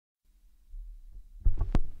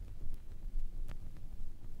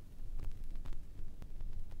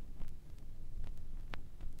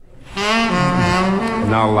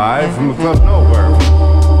Now live from the club Nowhere.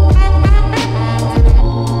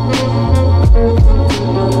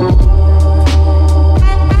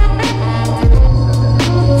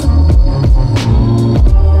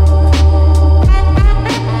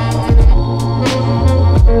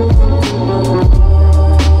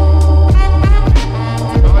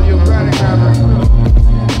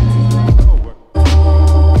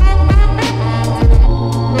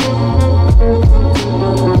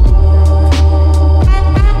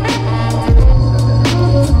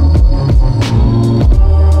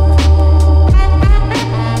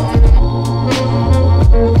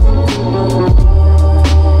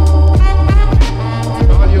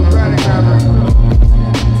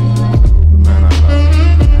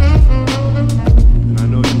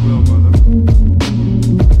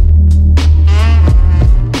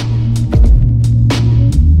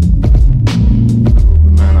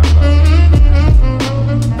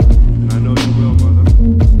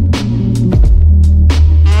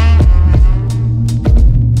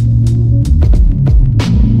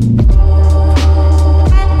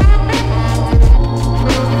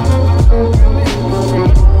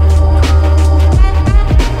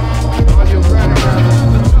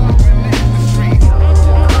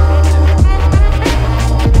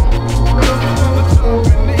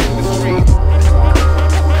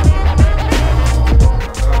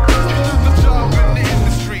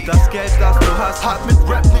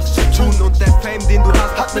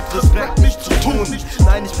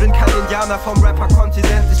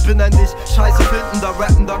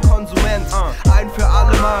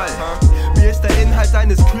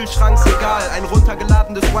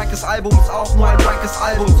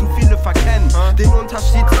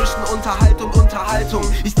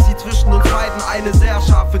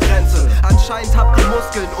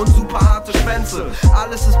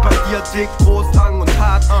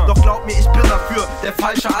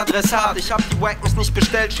 Ich hab die Wackness nicht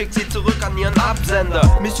bestellt, schick sie zurück an ihren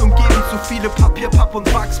Absender. Mich umgeben zu viele Papier, Papp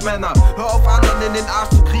und Wachsmänner. Hör auf, anderen in den Arsch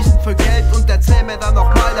zu kriechen für Geld und erzähl mir dann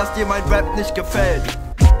nochmal, dass dir mein Rap nicht gefällt.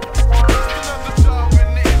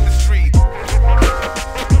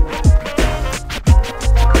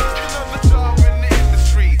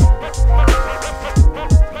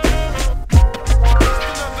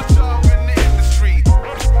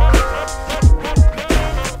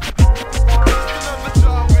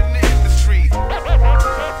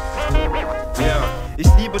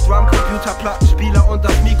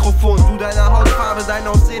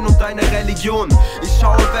 Ich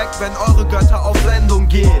schaue weg, wenn eure Götter auf Sendung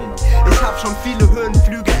gehen. Ich hab schon viele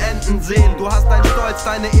Höhenflüge enden sehen. Du hast deinen Stolz,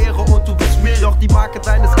 deine Ehre und du bist real. Doch die Marke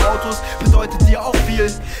deines Autos bedeutet dir auch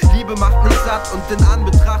viel. Liebe macht nicht satt und in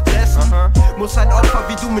Anbetracht dessen muss ein Opfer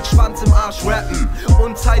wie du mit Schwanz im Arsch rappen.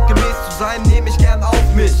 Und zeitgemäß zu sein, nehme ich gern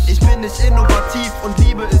auf mich. Ich bin nicht innovativ und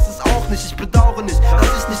Liebe ist es auch nicht. Ich bedauere nicht,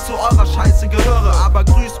 dass ich nicht zu eurer Scheiße gehöre. Aber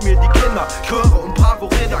grüß mir die Kinder, Chöre und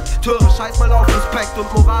Bravo-Redakteure. Scheiß mal auf Respekt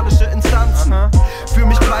und moralische Instanzen. Für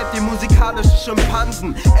mich bleibt ihr musikalische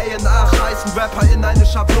Schimpansen. A&R scheißen Rapper in eine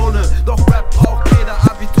Schablone. Doch Rap braucht weder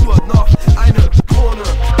Abitur noch eine Krone.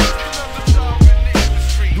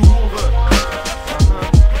 Du Hure.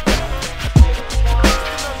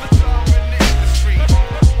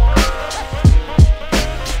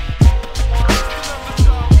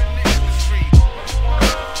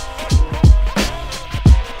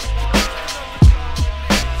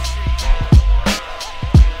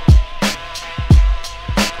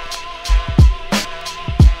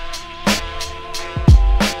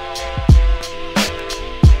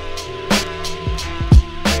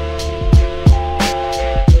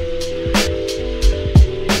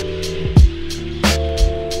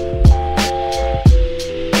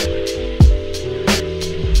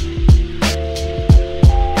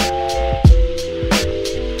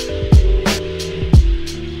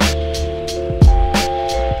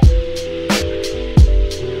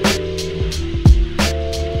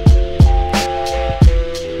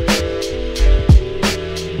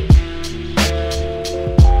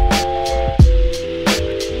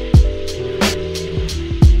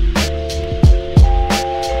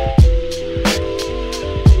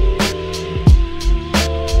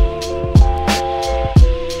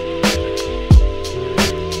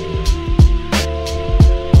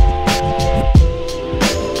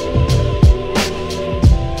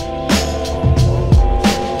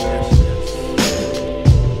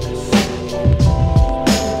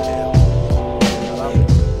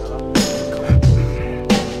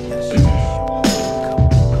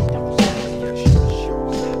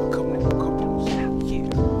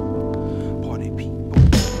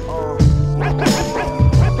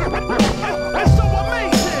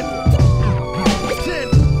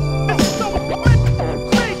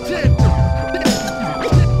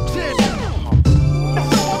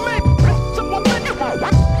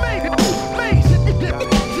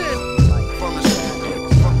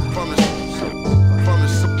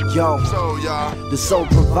 the sole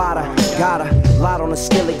provider. Got a lot on the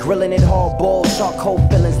skillet, grilling it hard boiled, charcoal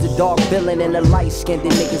fillings, the dark villain and the light skinned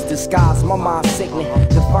niggas disguise. My mind sickening,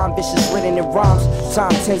 divine vicious written in rhymes.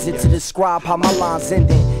 Time tends it to describe how my lines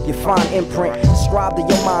ending. Your fine imprint, inscribed to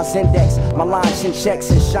your mind's index. My line chin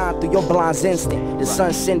checks and shine through your blind's instinct. The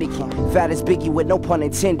sun syndicate, fat as Biggie with no pun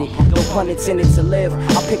intended. No pun intended to live.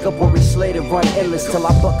 I pick up where we slid and run endless till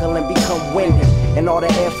I buckle and become winded. And all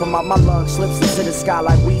the air from out my lungs slips into the sky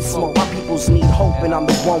like weed smoke. My peoples need hope and I'm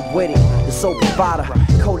the one with it. The sole provider,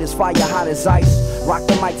 cold as fire, hot as ice. Rock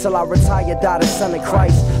the mic till I retire, die the son of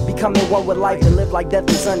Christ. Becoming one with life and live like death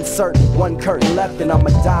is uncertain. One curtain left and I'ma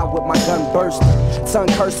die with my gun bursting. Tongue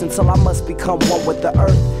cursing till I must become one with the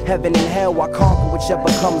earth. Heaven and hell, I conquer whichever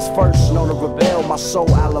comes first. Known to rebel, my soul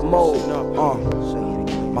Alamo.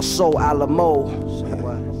 My soul Alamo.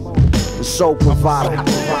 The soul provider.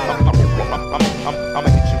 I'ma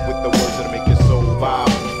hit you with the words that'll make your soul vibe.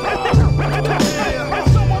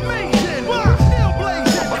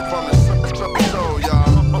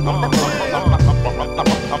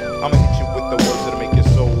 I'ma hit you with the words that'll make your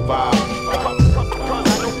soul vibe.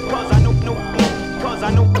 Cause I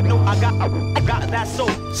know I got that soul.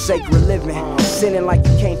 Sacred living, sinning like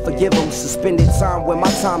you can't forgive them. Suspended time where my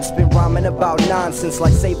time spent rhyming about nonsense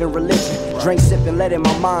like saving religion. Drink, sipping, letting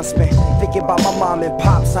my mind spin. Thinking about my mom and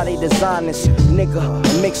pops, how they design this. Nigga,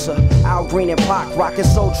 a mixer, Al Green and Pac. Rocking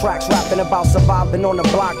soul tracks, rapping about surviving on the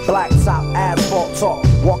block. Black top, asphalt talk.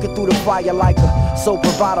 Walking through the fire like a soul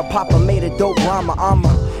provider. Papa made a dope rhymer, I'm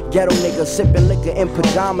a ghetto nigga, sipping liquor in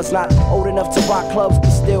pajamas. Not old enough to rock clubs, but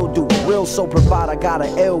still do. Real soul provider, got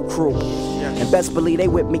an L crew. And best believe they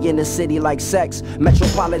whip me in the city like sex.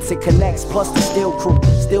 Metropolitan connects, plus the steel crew.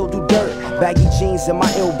 Still do dirt, baggy jeans and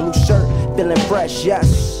my ill blue shirt. Feeling fresh,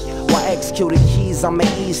 yes. While execute the keys, I'ma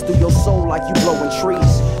ease through your soul like you blowing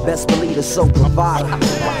trees. Best believe the soul provider. I'ma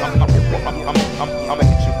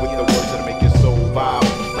hit you with the words that'll make your soul vibe.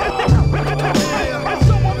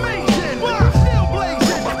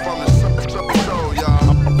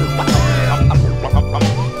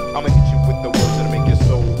 I'ma hit you with the words that'll make your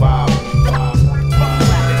soul vibe.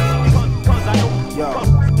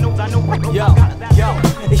 Yo,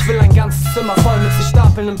 ich will ein ganzes Zimmer voll mit sich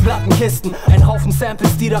stapelnden Plattenkisten. Ein Haufen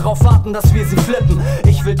Samples, die darauf warten, dass wir sie flippen.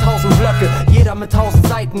 Ich will 1000 Blöcke, jeder mit 1000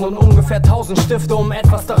 Seiten und ungefähr 1000 Stifte, um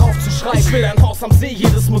etwas darauf zu schreiben. Ich will ein Haus am See,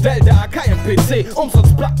 jedes Modell der AK im PC.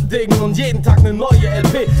 Umsonst Platten diggen und jeden Tag eine neue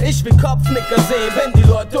LP. Ich will Kopfnicker sehen, wenn die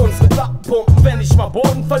Leute unsere Platten pumpen. Wenn ich mal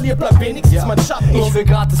Boden verliere, bleibt wenigstens mein Schatten. Ich will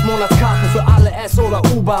gratis Monatskarten für alle S- oder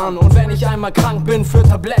U-Bahn. Und wenn ich einmal krank bin, für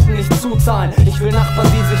Tabletten nicht zuzahlen. Ich will Nachbarn,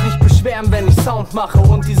 die sich nicht beschweren, wenn ich Sound mache.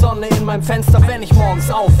 Und die Sonne in meinem Fenster, wenn ich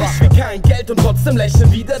morgens aufwache. Ich will kein Geld und trotzdem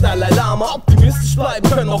lächeln wie der Dalai Lama. Optimistisch bleiben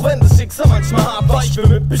können, auch wenn das Schicksal manchmal hart war. Ich will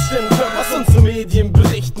mitbestimmen können, was unsere Medien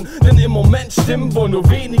berichten. Denn im Moment stimmen wohl nur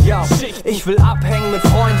wenige Geschichten. Ich will abhängen mit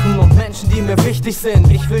Freunden und Menschen, die mir wichtig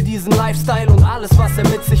sind. Ich will diesen Lifestyle und alles, was er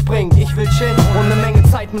mit sich bringt. Ich will chillen und eine Menge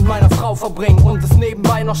Zeit mit meiner Frau verbringen. Und es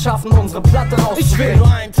nebenbei noch schaffen, unsere Platte rauszubringen. Ich will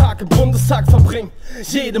nur einen Tag im Bundestag verbringen.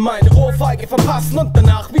 Jede meine Ohrfeige verpassen und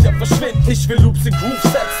danach wieder verschwinden. Ich will Loops in Groove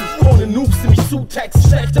setzen, ohne Noobs, die mich zutexten.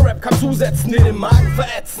 Schlechter Rap kann zusetzen, den Magen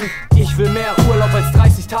verätzen. Ich will mehr Urlaub als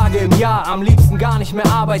 30 Tage im Jahr. Am liebsten gar nicht mehr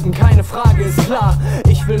arbeiten, keine Frage, ist klar.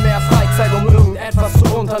 Ich will mehr Freizeit, um irgendetwas zu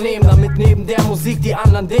unternehmen, damit neben der Musik die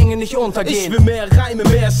anderen Dinge nicht untergehen. Ich will mehr Reime,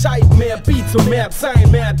 mehr Scheiben, mehr Beats und mehr Zeilen,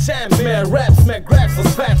 mehr Jams, mehr Raps, mehr Grabs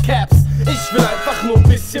aus Fat Caps. Ich will einfach nur ein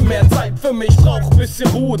bisschen mehr Zeit für mich, brauch ein bisschen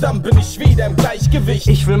Ruhe, dann bin ich wieder im Gleichgewicht.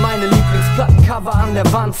 Ich will meine Lieblingsplattencover an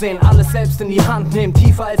der Wand sehen, alles selbst in die Hand nehmen,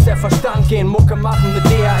 tiefer als der Verstand gehen. Mucke machen mit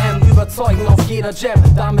DRM, überzeugen auf jeder Jam,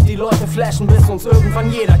 damit die Leute flashen, bis uns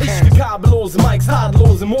irgendwann jeder kennt. Ich will kabellose Mics,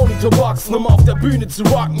 haarenlose Monitorboxen, um auf der Bühne zu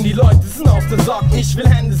rocken. Die Leute sind aus den Socken. Ich will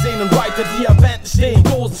Hände sehen und Writer, die am Wänden stehen,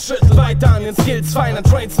 Dosen schütteln, weiter an den Skills, feiner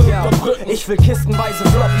Trains und überbrücken. Ich will kistenweise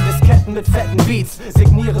Floppy-Disketten mit fetten Beats,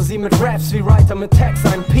 signiere sie mit Raps wie Writer mit Tags,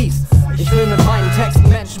 ein Piece. Ich will mit meinen Texten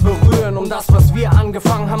Menschen berühren, um das, was wir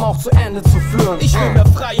angefangen haben, auch zu Ende zu führen. Ich will mehr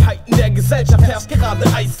Freiheiten, der Gesellschaft herrscht gerade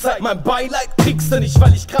Eiszeit. Mein Beileid kriegst du nicht,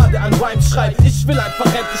 weil ich gerade an Rhymes schreibe. Ich will einfach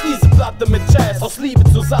endlich diese Platte mit Jazz, aus Liebe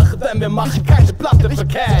zur Sache, denn wir machen keine Platte für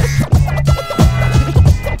Cash.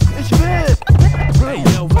 Ich will! Hey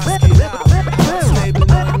yo, was geht ab? Schnabel,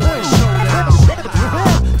 neue Showdown.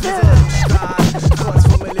 Wir sind am Start, kurz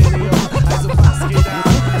vor Millennium, also was geht ab?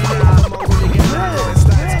 Die Namen auch original, der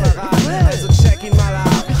Styles parat, also check ihn mal ab.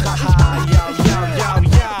 Haha, yo, yo, yo,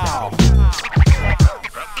 yo.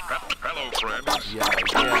 Hello, friends.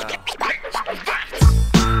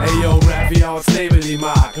 Hey yo, Rap wie aus Label die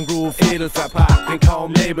Mark. Im Groove edel verpackt, den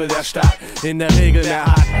kaum Label der Stadt. In der Regel der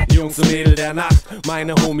Art, Jungs und Mädel der Nacht.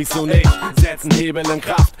 Meine Homies so nicht, setzen Hebel in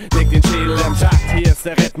Kraft. Leg den Schädel im Takt, hier ist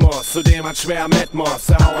der Rhythmus, zu dem man schwer mit muss.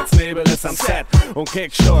 Der Howards Nebel ist am Set und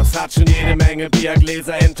Kickstoß. Hat schon jede Menge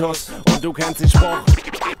Biergläser intus. Und du kennst den Spruch,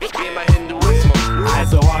 geh mal Hinduismus.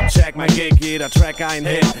 Also Hot, check mein Gig, jeder Track ein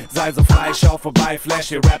Hit. Sei so frei, schau vorbei, flash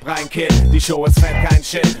hier Rap rein, Kid. Die Show ist fett, kein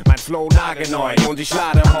Shit, mein Flow nagelneu. Und ich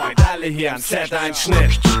lade heute alle hier am Set ein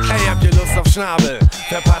Schnitt. Ey, habt ihr Lust auf Schnabel?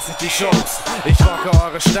 Verpass ich die Shows. Ich rocke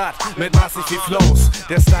eure Stadt mit massig viel Flows.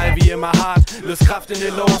 Der Style wie immer hart, löst Kraft in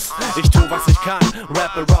dir los. Ich tu was ich kann,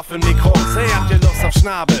 rappe rough in Mikros. Hey, habt ihr Lust auf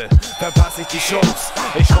Schnabel? Verpass ich die Shows.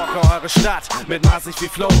 Ich rocke eure Stadt mit massig viel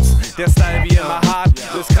Flows. Der Style wie immer hart,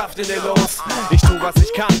 löst Kraft in dir los. Ich tu was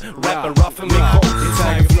ich kann, rappe rough in Mikros. Ich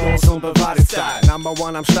zeige Flows und bewahr den Style. Number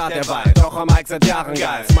one am Start der Ball, doch am Mic seit Jahren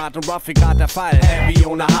geil. Smart und rough wie grad der Fall, heavy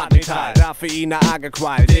ohne Hartmetall. Dafür ihn eine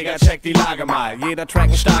Argequal, Digga, check die Lage mal. Jeder Track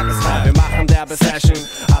ein starkes Teil, wir machen derbe Session.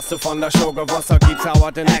 Hast du von der Show gewusst, doch gibt's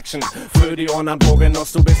Howard in Action. Für die Ohren an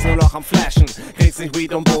Drogenuss, du bist nur noch am Flashen. Kriegst nicht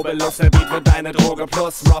Weed und Bobelust, der Beat wird deine Droge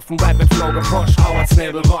plus. Rough und Rap mit Flow gepusht, Howard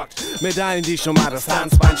Schnabel rockt. Mit allen, die schon mal das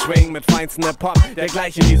Tanzbein schwingen. Mit feinsten Hip-Hop, der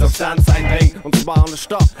gleich in die Substanz eindringt. Und zwar ohne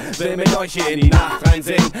Stopp, will mit euch hier in die Nacht rein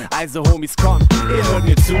singen. Also Homies, kommt, ihr hört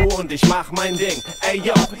mir zu und ich mach mein Ding. Ey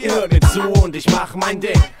yo, ihr hört mir zu und ich mach mein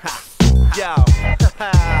Ding. Ha. Yo,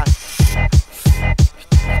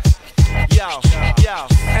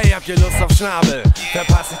 Ey, habt ihr Lust auf Schnabel?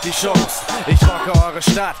 Verpass ich die Shows. Ich rocke eure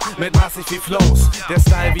Stadt mit massig viel Flows. Der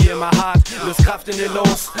Style wie immer hart, löst Kraft in dir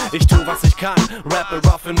los. Ich tu was ich kann, rappe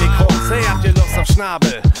rough in Mikros. Hey, habt ihr Lust auf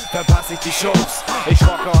Schnabel? Verpass ich die Shows. Ich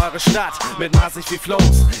rocke eure Stadt mit massig viel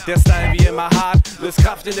Flows. Der Style wie immer hart, löst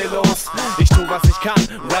Kraft in dir los. Ich tu was ich kann,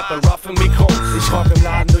 rappe rough in Mikros. Ich rock im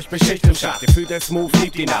Laden durch Beschicht im Schacht. Ihr fühlt der Smuf,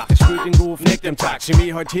 liebt die Nacht. Ich spürt den Groove, nickt im Takt.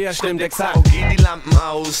 Chemie heute hier stimmt exakt. Oh, gehen die Lampen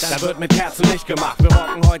aus. Da wird mit Kerzen nicht gemacht. Wir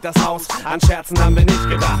rocken heute das Haus. An Scherzen haben wir nicht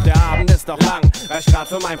gedacht. Der Abend ist doch lang. Reicht grad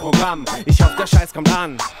für mein Programm. Ich hoffe, der Scheiß kommt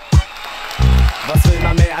an. Was will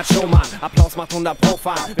man mehr als Showmann? Applaus macht 100 Pro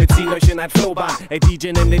Fun. Wir ziehen euch in ein Flowband. Ey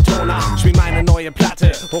DJ, nimm den Ton an. Spiel meine neue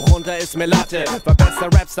Platte. Hoch runter ist mir Latte. War bester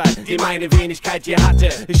Rap-Style, die meine Wenigkeit je hatte.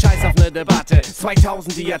 Ich scheiß auf ne Debatte.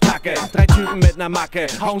 2000 die Attacke. 3 Typen mit ner Macke.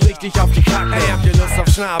 Hauen richtig auf die Kacke. Ey, habt ihr Lust auf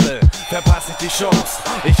Schnabel? Verpass ich die Shows.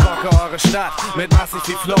 Ich rocke eure Stadt mit massig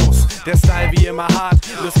viel Flows. Der Style wie immer hart,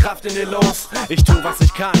 löst Kraft in dir los. Ich tu was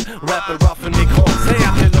ich kann, rappe rough in Mikros. Hey,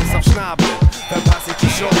 habt ihr Lust auf Schnabel? Verpass ich die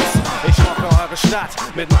Shows. Ich rocke eure Stadt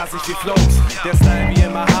mit massig viel Flows. Der Style wie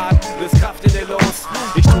immer hart, löst Kraft in dir los.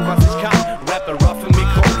 Ich tu was ich kann, rappe rough in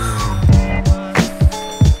Mikros.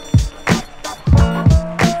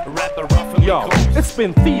 Yo, it's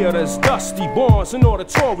been theaters, dusty bars and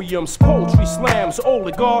auditoriums, poetry slams,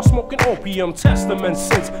 oligarchs smoking opium, testaments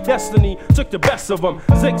since destiny took the best of them.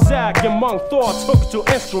 Zigzag among thoughts hooked to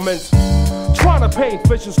instruments. Trying to paint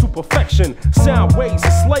visions to perfection. Sound waves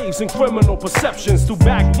of slaves and criminal perceptions. To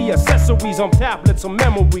back the accessories on tablets of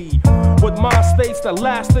memory. With mind states that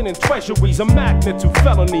lasting in treasuries. A magnet to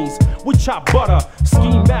felonies. We chop butter,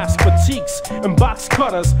 ski mask critiques, and box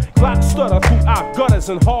cutters. Glock stutter through our gutters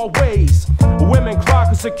and hallways. Women cry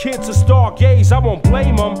cause the kids are stargaze. I won't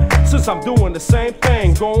blame them since I'm doing the same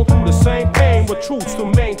thing. Going through the same pain with truths to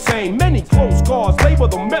maintain. Many close guards label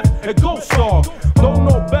the myth a ghost dog. Don't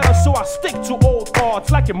know better so I stick to old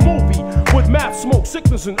odds like a movie with mad smoke,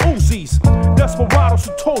 sickness and Uzis. Desperados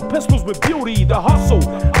who told pistols with beauty, the hustle.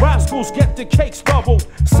 Rascals get the cakes doubled,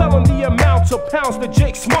 selling the amount of pounds that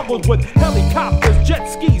Jake smuggled with helicopters, jet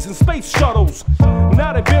skis and space shuttles.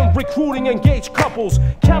 Now they've been recruiting engaged couples,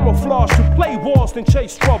 camouflage to play wars and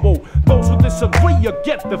chase trouble. Those who disagree you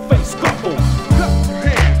get the face scuffle.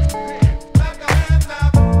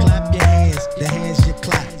 Clap your hands, the hands you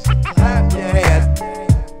clap. Clap your hands.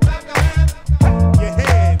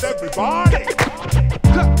 Everybody.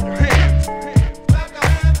 Clap your hands.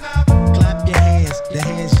 Clap your hands, the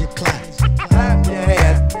hands you clap. Clap your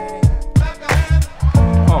hands.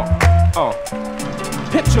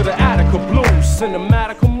 Picture the Attica blues,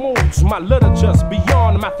 cinematical moods. My literature's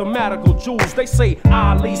beyond mathematical jewels. They say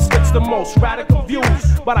Ali spits the most radical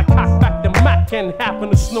views, but I cock back the Mac and happen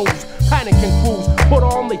to snooze. Panic and cruise, put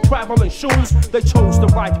on they traveling shoes. They chose the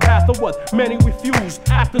right path of what many refuse.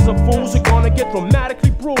 Actors are fools are gonna get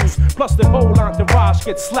dramatically bruised. Plus the whole entourage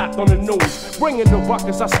gets slapped on the news. Bringing the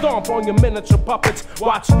ruckus, I stomp on your miniature puppets.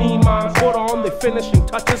 Watch Iman put on their finishing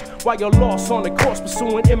touches while you're lost on the course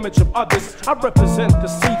pursuing image of others. I represent the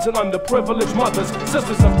seeds and underprivileged mothers,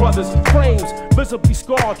 sisters and brothers, frames visibly scorned.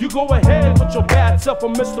 scarred. You go ahead with your bad self a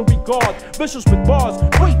mystery guard. Vicious with bars,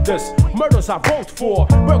 greatness, murders I vote for.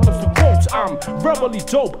 Burglars to quotes, I'm verbally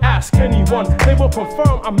dope. Ask anyone, they will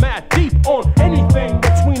confirm I'm mad deep on anything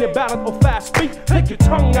between a ballad or fast beat. Take your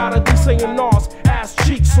tongue out of these saying Nas ass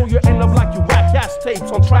cheeks, so you end up like you whack ass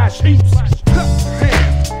tapes on trash heaps.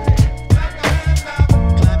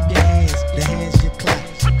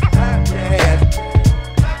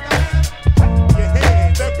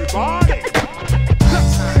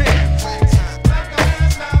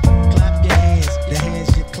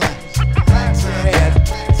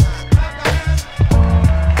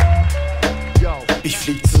 Ich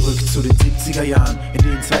flieg zurück zu den 70er Jahren, in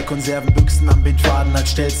denen 2 Konservenbüchsen am Bindfaden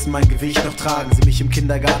als stellsten mein Gewicht noch tragen. Sie mich im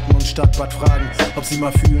Kindergarten und Stadtbad fragen, ob sie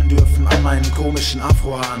mal fühlen dürfen an meinen komischen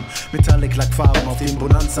Afrohaaren. Metallic-Lackfarben auf dem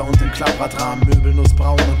Bonanza und im Klappradrahmen,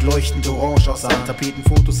 Möbelnussbraun und leuchtend orange aussahen.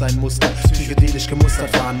 Tapetenfotos sein mussten, psychedelisch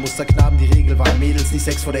gemustert waren. Musterknaben die Regel waren, Mädels die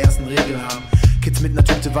Sex vor der ersten Regel haben. Kids mit ner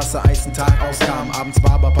Tüte Wasser, Eis, Tag auskamen. Abends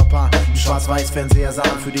war aber Papa im Schwarz-Weiß-Fernseher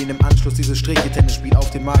sahen, für den im Anschluss dieses Striche-Tennisspiel auf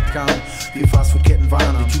den Markt kam. Wir Fastfood-Ketten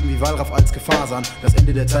waren, die Typen wie Wallraff als Gefahr sahen. Das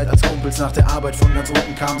Ende der Zeit, als Kumpels nach der Arbeit von ganz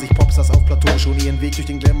unten kamen, sich Popstars auf Plateau schon ihren Weg durch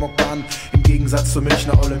den Glamrock bahnen. Im Gegensatz zur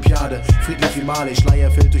Münchner Olympiade, friedlich wie Marley, Schleier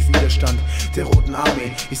fällt durch Widerstand der Roten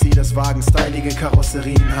Armee. Ich sehe, dass Wagen stylige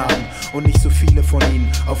Karosserien haben und nicht so viele von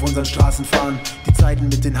ihnen auf unseren Straßen fahren. Die Zeiten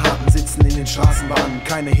mit den harten Sitzen in den Straßenbahnen,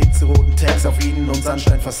 keine hitzeroten Tags auf ihnen und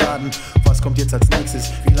Sandsteinfassaden. Was kommt jetzt als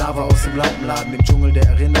nächstes? Wie Lava aus dem Lampenladen. Im Dschungel der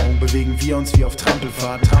Erinnerung bewegen wir uns wie auf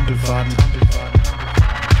Trampelfaden.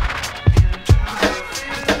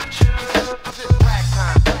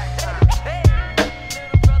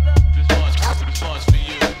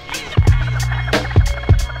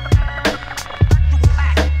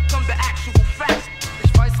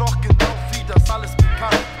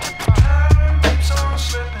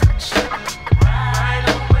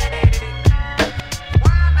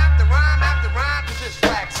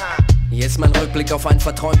 Mein Rückblick auf ein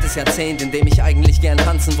verträumtes Jahrzehnt, in dem ich eigentlich gern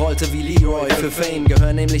tanzen wollte wie Leroy für Fame.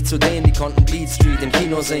 Gehör nämlich zu denen, die konnten Beat Street im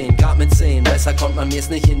Kino sehen. Grad mit 10, besser konnte man mir's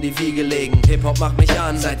nicht in die Wiege legen. Hip-Hop macht mich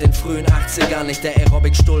an, seit den frühen 80ern. Nicht der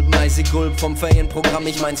Aerobic-Stulpen, Icy Gulp vom Ferienprogramm.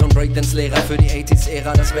 Ich mein, so ein Breakdance-Lehrer für die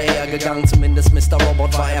 80s-Ära, das wäre eher gegangen. Zumindest Mr.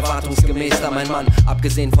 Robot war erwartungsgemäß da mein Mann.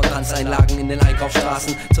 Abgesehen von Tanzeinlagen in den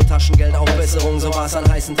Einkaufsstraßen, zur Taschengeldaufbesserung, so war's an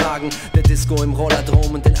heißen Tagen. Der Disco im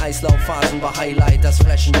Rollerdrom und den Eislauffphasen war Highlight. Das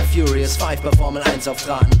Flash and the Furious 5 bei Formel 1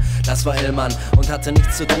 auftraten. Das war Illmann und hatte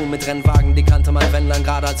nichts zu tun mit Rennwagen. Die kannte man, wenn lang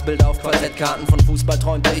gerade als Bilder auf Quartettkarten. Von Fußball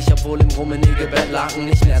träumte ich, obwohl im Rummenigge-Bett lagen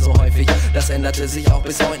nicht mehr so häufig. Das änderte sich auch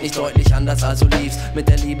bis heute nicht deutlich anders, also lief's mit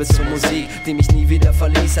der Liebe zur Musik, die mich nie wieder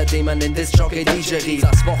verließ, seitdem man den Disc-Jockey DJ rief.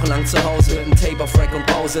 Saß wochenlang zu Hause mit dem Tape auf Rack und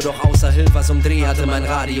Pause, doch außer Hilfers um Dreh hatte mein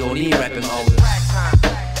Radio nie Rap im Auge.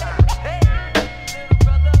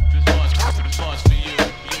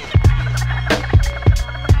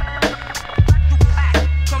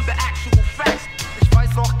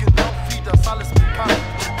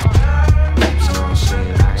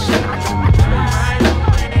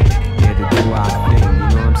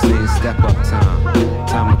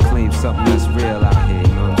 Something that's real out here, you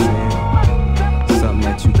know what I'm saying? Something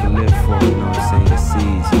that you can live for, you know what I'm saying? The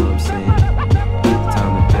seeds, you know what I'm saying?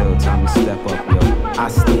 Time to build, time to step up, yo. I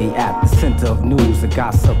stay at the center of news, a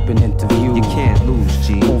gossip and interview. You can't lose,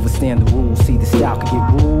 G. Overstand the rules, see the style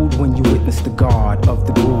can get rude when you witness the guard of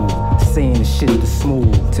the groove. Saying the shit is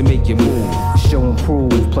smooth to make you move, show and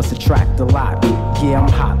prove, plus attract a lot. Yeah,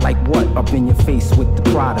 I'm hot like what? Up in your face with the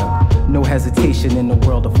product. No hesitation in the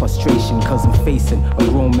world of frustration, cause I'm facing a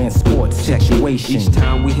grown man sports situation. Each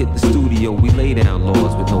time we hit the studio, we lay down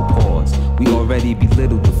laws with no pause. We already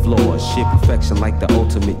belittle the flaws, shit perfection like the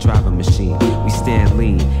ultimate driving machine. We stand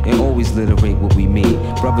lean and always literate what we mean.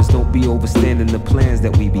 Brothers don't be overstanding the plans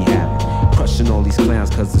that we be having, crushing all these clowns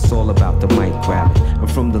cause it's all about the mic grabbing. I'm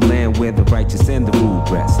from the land where the righteous and the rude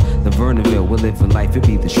rest. The Vernonville, we're living life, it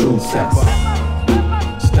be the true test.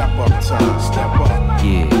 Step up time, step up.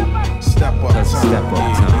 Yeah. Step up time, step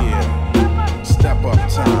up time. Yeah. Step up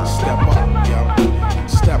time, step up, yo.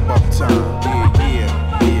 Step up time,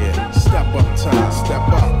 yeah. Step up time, step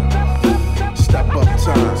up. Step up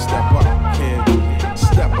time, step up, kid.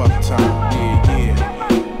 Step up time,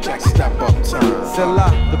 yeah. Jack, step up time.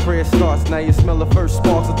 Selah, the prayer starts, now you smell the first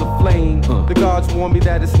sparks of the flame. The gods warn me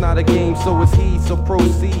that it's not a game, so it's he, so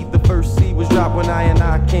proceed. The first seed was dropped when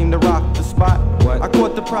I came to rock the spot. I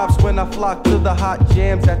caught the props when I flocked to the hot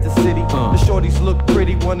jams at the city. The shorties look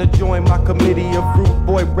pretty, wanna join my committee of rude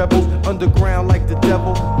boy rebels, underground like the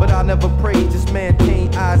devil. But I never prayed, just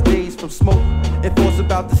maintain eyes dazed from smoke. And thoughts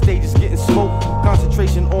about the stage is getting smoked.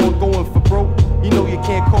 Concentration on going for broke. You know you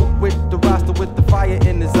can't cope with the roster with the fire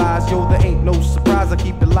in his eyes. Yo, there ain't no surprise, I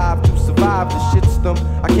keep it live to survive the shitstorm.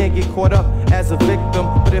 I can't get caught up as a victim,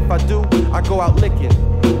 but if I do, I go out licking,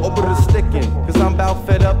 over the sticking. Cause I'm about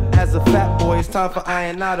fed up as a fat boy. It's time for I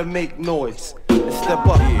and I to make noise and step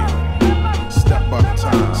up. Yeah. Step up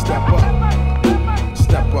time, step up.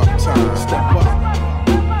 Step up time, step up.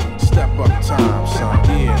 Step up time,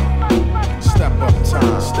 son, yeah. Step up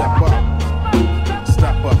time, step up.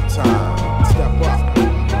 Step up time, step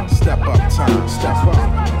up. Step up time, step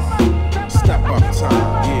up. Step up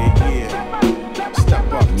time, yeah.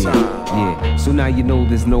 Step up time. Yeah, so now you know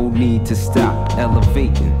there's no need to stop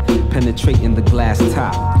elevating, penetrating the glass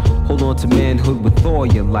top. Hold on to manhood with all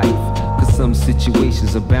your life, cause some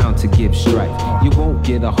situations are bound to give strife. You won't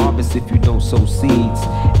get a harvest if you don't sow seeds.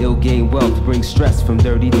 Ill gain wealth, bring stress from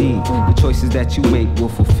dirty deeds. The choices that you make will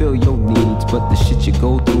fulfill your needs, but the shit you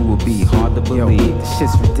go through will be hard to believe. Yo, this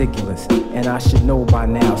shit's ridiculous, and I should know by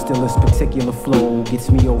now. Still, this particular flow gets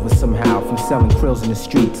me over somehow. From selling krills in the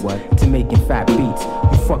streets to making fat beats.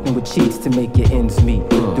 You fucking with cheats to make your ends meet.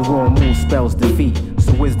 The wrong move spells defeat,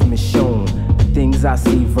 so wisdom is shown. The things I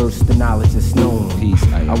see versus the knowledge is known.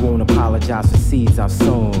 I won't apologize for seeds I've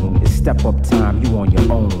sown. It's step up time, you on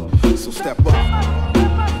your own. So step up.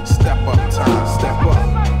 Step up time, step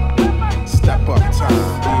up. Step up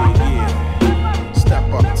time, yeah.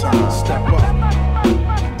 Step up time, step up.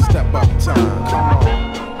 Step up time, come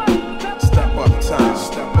on. Step up time,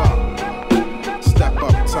 step up. Step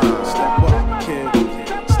up time, step up, kid.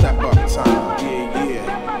 Step up time,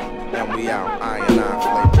 yeah. And we out, I and I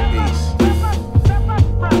flavor peace.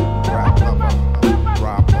 Rap lover,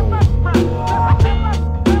 Rob O.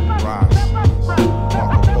 Ross,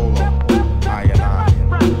 Marco Polo, I and I.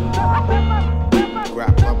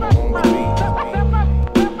 Rap lover on the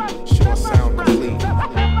beat. Sure sound complete.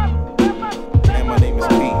 And my name is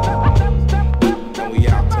Pete. And we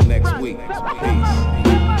out till next week. Peace.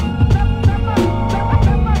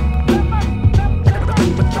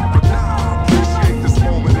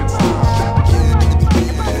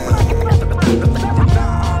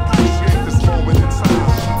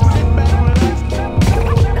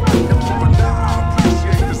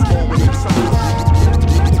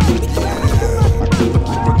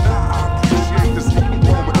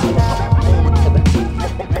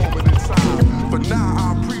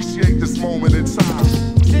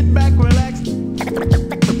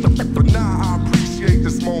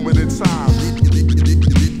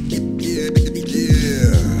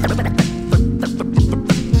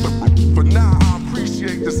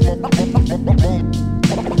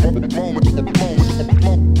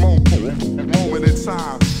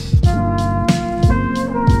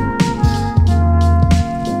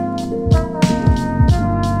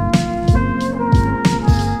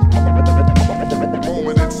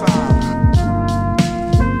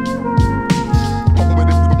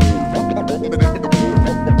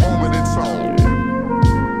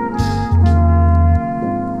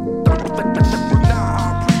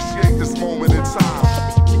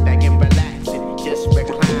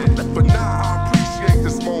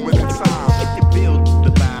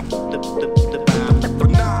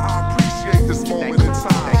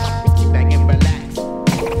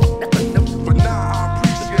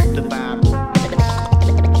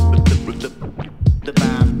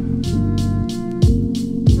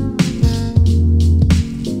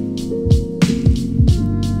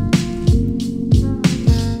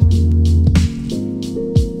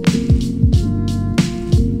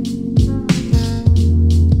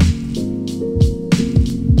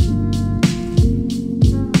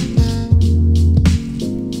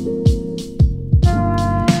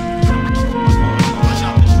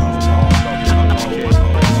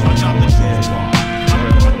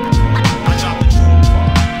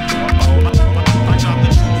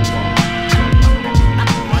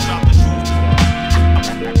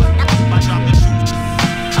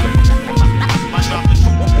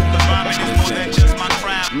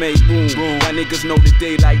 niggas know the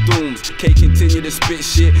day like dooms. Can't continue to spit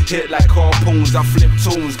shit, hit like harpoons. I flip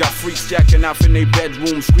tunes, got freaks jacking off in their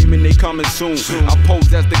bedroom, screaming they coming soon. I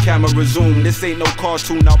pose as the camera zoom. This ain't no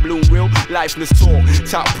cartoon, I bloom real lifeless talk.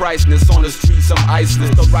 Top priceless on the streets, I'm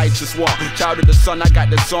iceless. The righteous walk, child of the sun. I got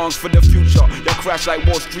the songs for the future. Y'all crash like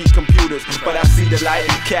Wall Street computers, but I see the light.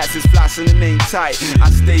 Cats is flashing and ain't tight. I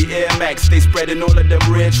stay Air Max, stay spreading all of them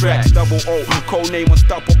red tracks. Double O, code name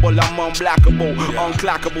unstoppable. I'm unblockable,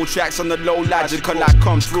 unclockable tracks on the low logical, I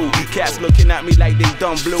come through. Cats looking at me like they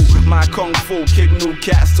done blue. My kung fu, kick new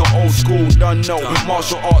cats to old school, done know.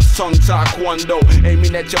 Martial arts, tongue taekwondo.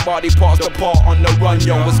 Aiming at your body parts apart on the run,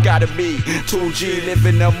 yo. It's gotta be 2G,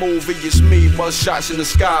 living a movie, it's me. Buzz shots in the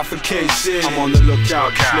sky for KC. I'm on the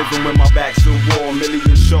lookout, living with my back to the wall.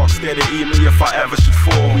 Million sharks scared to eat me if I ever should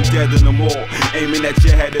fall. We dead in the mall, aiming at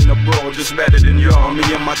your head in the brawl. Just better than y'all, me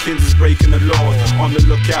and my kins is breaking the laws. On the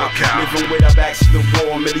lookout, living with our backs to the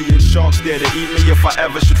wall. Million sharks there to eat me if I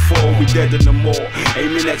ever should fall. We dead in the mall,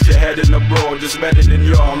 aiming at your head in the brawl. Just better than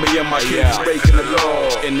y'all, me and my kins is breaking the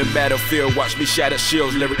law. In the battlefield, watch me shatter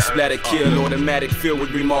shields. Lyrics splatter kill, automatic filled with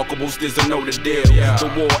remarkables. There's a know the deal.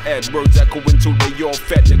 The war ed, words echo into the your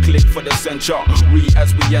fed. The click for the censure. Read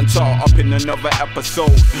as we enter, up in another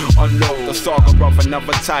episode. Unload the saga of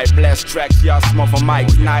another type. Blast tracks, y'all smother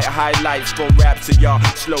mics. Night highlights, go rap to y'all.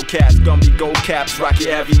 Slow cats, Gumby gold caps. Rocky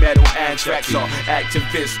heavy metal anthrax.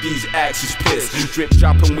 Activists, these axes pissed. Drip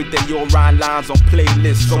dropping with the urine lines on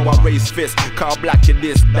playlists. So I raise fists, call black to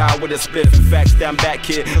this. Die with a spliff. In fact, stand back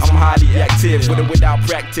here. I'm highly active, with or without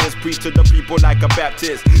practice. Preach to the people like a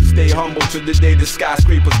Baptist. Stay humble to the day the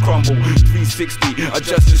skyscrapers crumble. 360,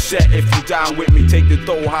 adjust the set if you down with me. Take the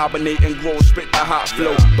dough, hibernate and grow, spit the hot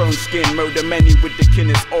flow. Burn skin, murder many with the kin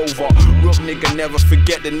is over. Rook nigga, never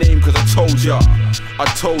forget the name, cause I told ya.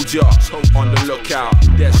 On the lookout,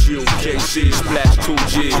 that's you, KC, splash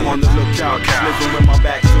 2G. I'm on the lookout, living with my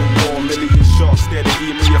back to the wall. Million sharks there to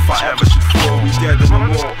eat me if I ever should fall. We dead in the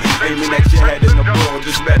wall, aiming at your head in the brawl.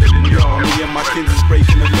 Just better than y'all, me and my kins is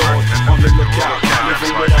breaking the laws. On the lookout,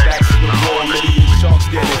 living with our backs to the wall. Million sharks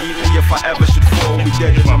there to eat me if I ever should fall. We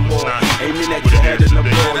dead in the wall, aiming at your head in the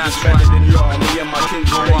brawl. Just better than y'all, me and my kins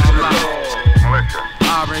is breaking the laws.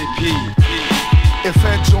 R.A.P. If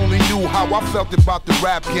heads only knew how I felt about the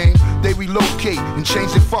rap game, they relocate and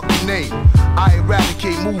change their fucking name. I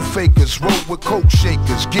eradicate move fakers, roll with coke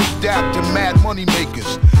shakers, get dapped and mad money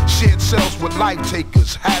makers. Shared cells with life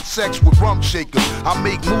takers, had sex with rum shakers. I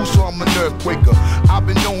make moves so I'm an earthquaker. I've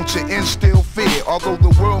been known to instill fear. Although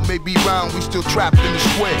the world may be round, we still trapped in the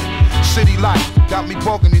square. City life got me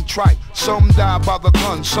bugging and tripe. Some die by the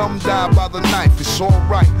gun, some die by the knife. It's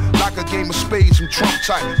alright, like a game of spades and trump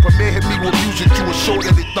type. Premier hit me with music to ensure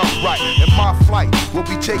that it thump right. And my flight will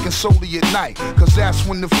be taken solely at night, cause that's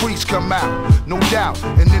when the freaks come out, no doubt.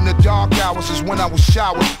 And in the dark hours is when I was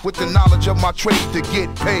showered with the knowledge of my trade to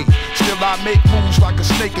get paid. Still I make moves like a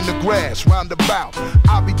snake in the grass, roundabout.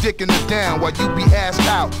 I'll be dicking it down while you be assed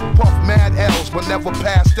out. Puff mad L's but never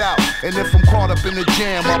passed out. And if I'm caught up in the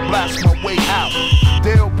jam, I'll blast my way out.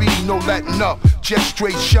 There'll be no letting up, just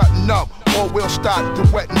straight shutting up, or we'll start to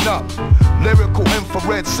wetting up. Lyrical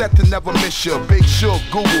infrared set to never miss ya. Big Shug,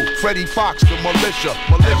 Google, Freddie Fox, the militia.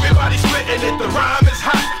 Everybody spitting it, the rhyme is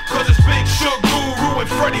hot, cause it's Big Shug, Guru, and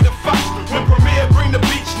Freddie the Fox. When Premier bring the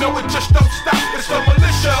beats, no it just don't stop, it's the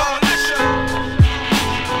militia.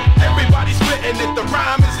 Everybody spitting it, the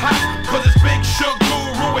rhyme is hot, cause it's Big Shug,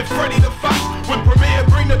 Guru, and Freddie the Fox. When Premier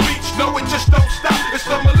bring the beats, no it just don't stop, it's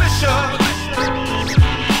the militia.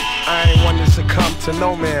 I ain't one to succumb to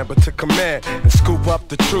no man, but to command and scoop up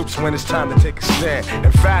the troops when it's time to take a stand.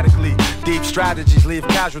 Emphatically, deep strategies leave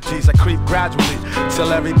casualties. I creep gradually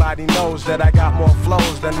till everybody knows that I got more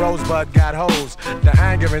flows than Rosebud got hoes. The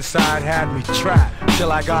anger inside had me trapped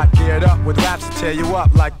till I got geared up with raps to tear you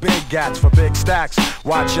up like big gats for big stacks.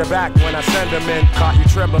 Watch your back when I send them in. Caught you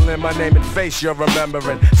trembling, my name and face you're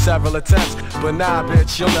remembering. Several attempts, but nah,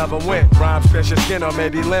 bitch, you'll never win. Rhymes pierce your skin or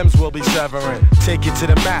maybe limbs will be severing. Take you to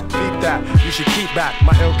the mat, beat that, you should keep back.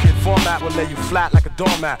 My ill kid format will lay you flat like a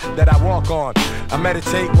doormat that I walk on. I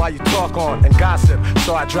meditate while you talk on and gossip,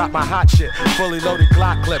 so I drop my hot shit, fully loaded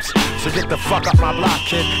Glock clips. So get the fuck up my block,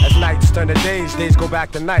 kid. As nights turn to days, days go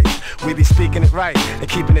back to nights. We be speaking it right and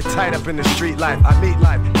keeping it tight up in the street life. I meet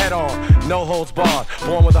life head on, no holds barred.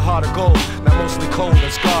 Born with a heart of gold, now mostly cold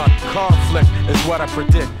and scarred. Conflict is what I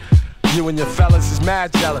predict. You and your fellas is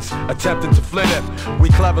mad jealous, attempting to flip it. We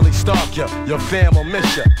cleverly stalk you, your fam will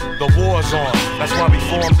miss you. The war's on, that's why we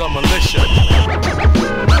formed the militia.